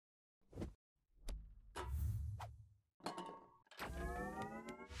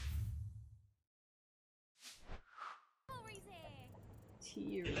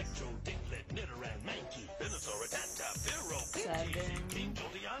tears. 7.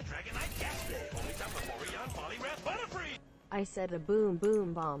 I said a boom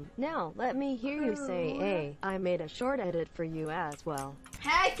boom bomb. Now let me hear you say A. I made a short edit for you as well.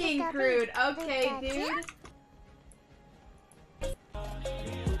 Hacking crude. Okay, dude.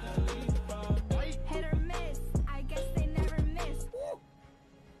 Hit or miss. I guess they never miss.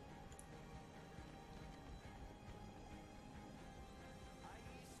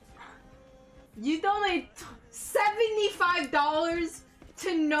 You donate $75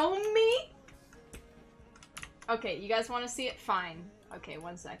 to know me? Okay, you guys want to see it? Fine. Okay,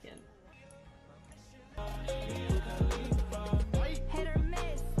 1 second. Hit or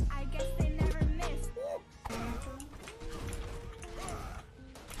miss. I guess they never miss.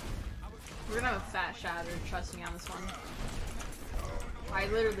 We're gonna have a fat shatter, trust me on this one. I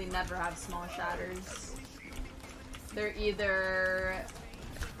literally never have small shatters. They're either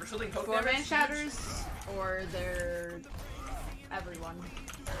 4-man shatters or they're everyone.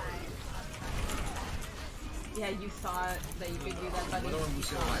 Yeah, you thought that you could do that, buddy.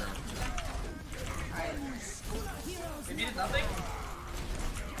 Alright. You needed nothing?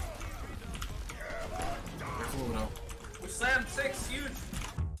 We slammed 6, huge!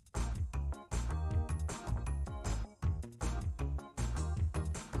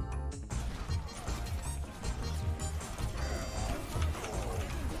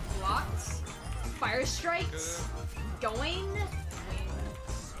 Blocked. Fire strikes. Going.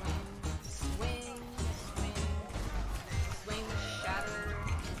 Swing, shatter,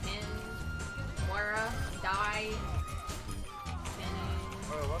 pin, Moira, die, finish.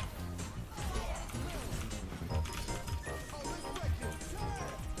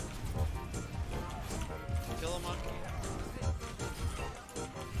 Kill him on.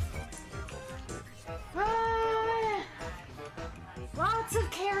 Lots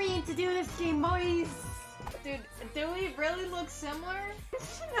of carrying to do this game, boys! Dude, do we really look similar?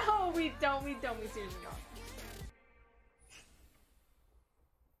 No, we don't, we seriously don't.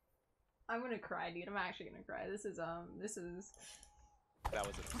 I'm gonna cry, dude. I'm actually gonna cry. This is That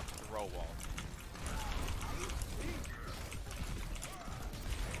was a throw wall.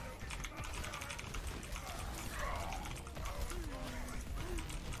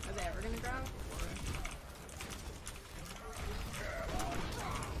 Are they ever gonna grab?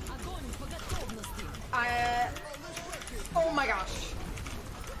 Oh my gosh.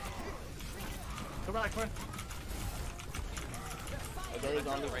 Come back, come on. He's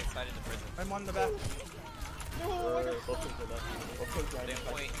on the right side of the prison. I'm on the back.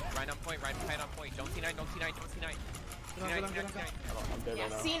 Right on point, right on point. Don't C9, don't C9, don't C9. C9. Yeah,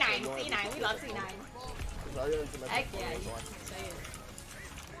 C9, we love C9. Heck yeah, say it.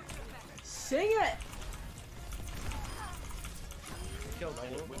 Sing it! Killed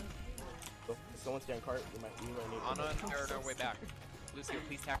if someone's getting cart, we might need Anna and they're on our way back. Lucio,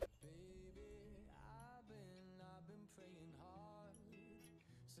 please tackle.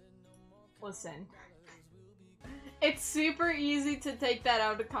 Listen. It's super easy to take that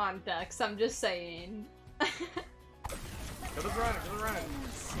out of context, I'm just saying. Go to the run, go to the run.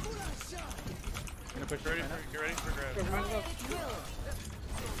 Gonna push ready, get ready for grab.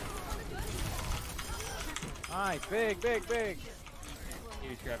 Nice, big.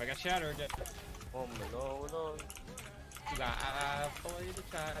 Huge grab, I got shattered. Oh no.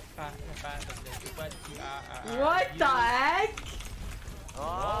 What the heck?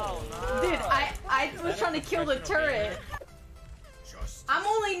 Oh no. Dude, I was trying to kill the turret. I'm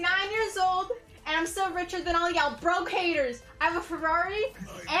only 9 years old, and I'm still richer than all y'all broke haters. I have a Ferrari,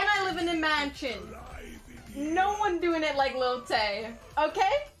 and I live in a mansion. No one doing it like Lil Tay.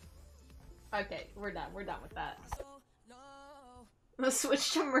 Okay? Okay, we're done with that. Let's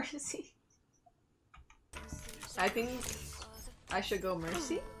switch to Mercy. I think I should go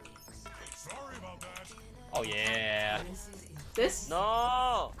Mercy. Oh yeah. This? No!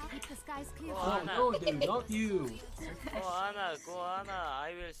 Oh, no, they not you. Go Anna,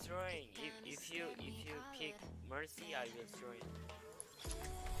 I will destroy. If you pick Mercy, I will destroy.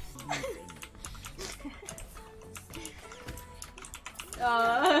 My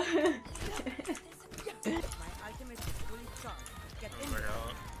ultimate is fully charged. Get in.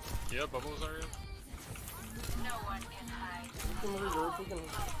 Yeah, bubbles are in. No one can hide.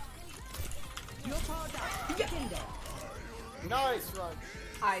 Your power down. Yeah. Nice run.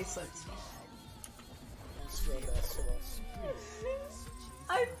 I slipped.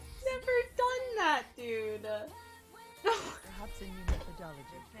 I've never done that, dude. Perhaps a new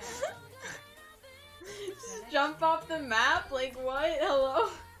methodology. Just jump off the map? Like what? Hello?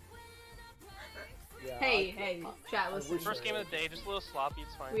 Yeah, Hey, chat, listen. First game of the day, just a little sloppy,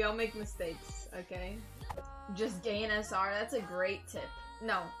 it's fine. We all make mistakes, okay? Just gain SR, that's a great tip.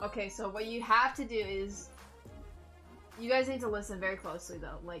 No, okay, so what you have to do is... You guys need to listen very closely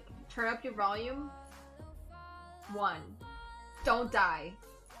though. Like, turn up your volume. 1. Don't die.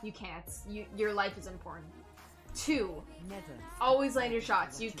 You can't. Your life is important. 2. Always land your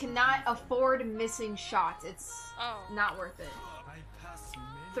shots. You cannot afford missing shots. It's not worth it.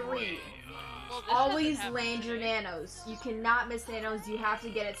 3. Always land your nanos. You cannot miss nanos. You have to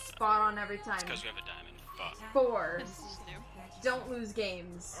get it spot on every time. Because we have a diamond. Fuck. 4. Don't lose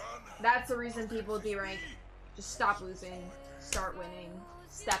games. That's the reason people derank. Just stop losing. Start winning.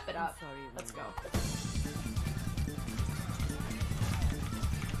 Step it up. Let's go.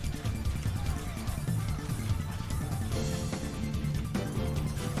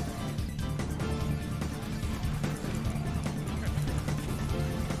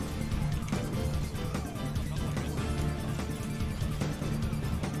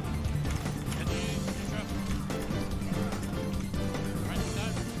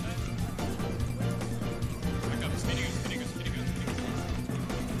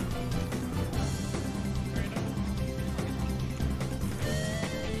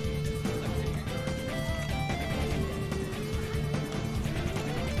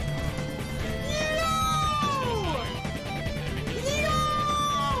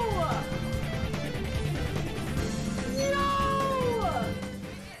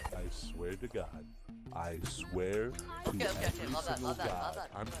 God. I swear to every single God.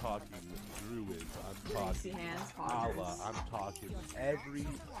 I'm talking druids, I'm talking Allah, I'm talking every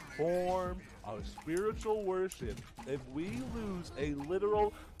form of spiritual worship. If we lose a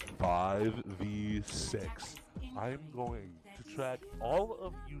literal 5v6, I'm going to track all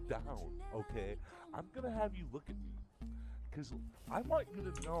of you down, okay? I'm gonna have you look at me, because I want you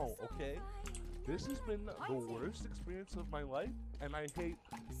to know, okay? This has been the worst experience of my life, and I hate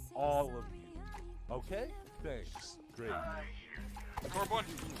all of you. Okay? Thanks. Great. Scoreboard.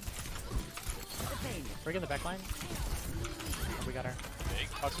 Bring in the back line. Oh, we got her. Big.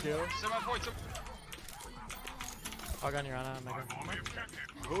 Hawk two. Semi-point. Hog on your Ana, Mega.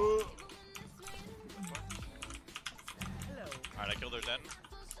 Alright, I killed their Zen.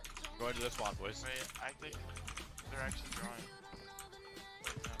 Going to the swamp, boys. Wait, I think they're actually drawing.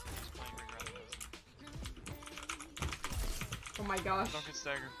 Oh my gosh. Don't get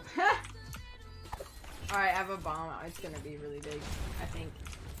staggered. Alright, I have a bomb. It's gonna be really big, I think.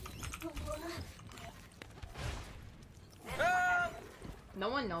 No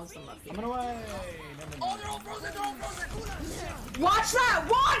one knows them up here. Coming away! Oh, they're all frozen! They're all frozen! Watch that!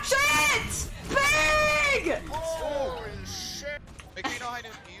 Watch it! Big! Holy shit! Make sure you know how to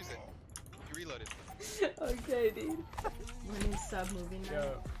use it. You reload it. Okay, dude. When is sub moving now?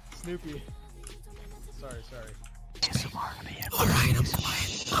 Yo, Snoopy. Sorry. Alright, I'm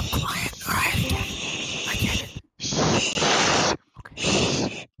quiet. Alright. I get it.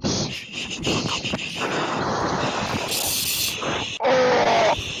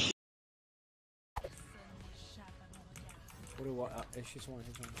 What do she's one,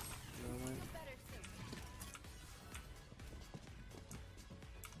 he's one.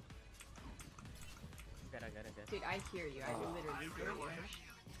 Dude, I hear you. I literally hear you.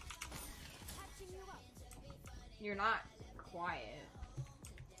 You're not quiet.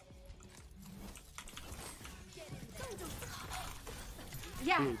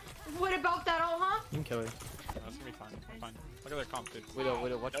 Yeah. Dude. What about that all, huh? You can kill her. That's gonna be fine. I'm fine. Look at their comp, dude.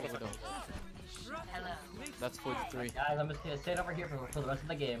 Widow, watch the Widow. That's 43. Guys, I'm just gonna stay over here for the rest of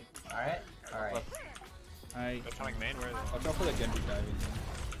the game. Alright? Alright. They're trying main, where are they? Watch out for the Genji diving.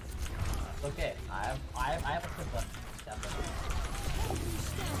 Okay, I have a clip left.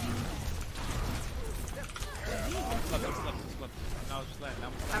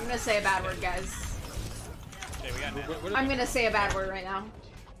 I'm gonna say a bad word, guys. Okay, we got Nana. I'm gonna say a bad word right now.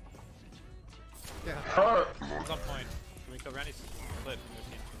 Yeah. It's on point. Can we kill Randy's split from their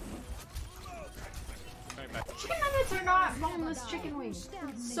team? Coming back. Chicken nuggets are not boneless chicken wings.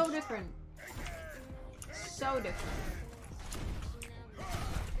 It's so different. So different.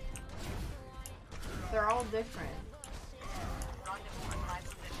 They're all different.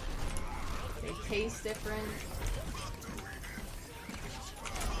 They taste different.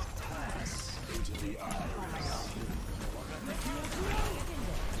 Oh my god.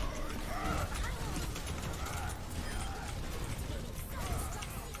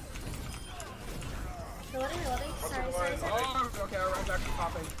 Reloading. Sorry. Oh, okay, our run's actually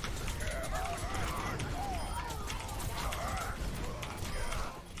popping.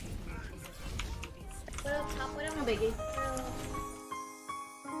 Widow top, Widow. No biggie.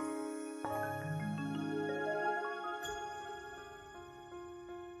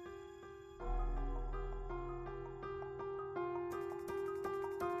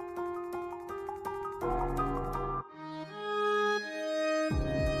 Bye.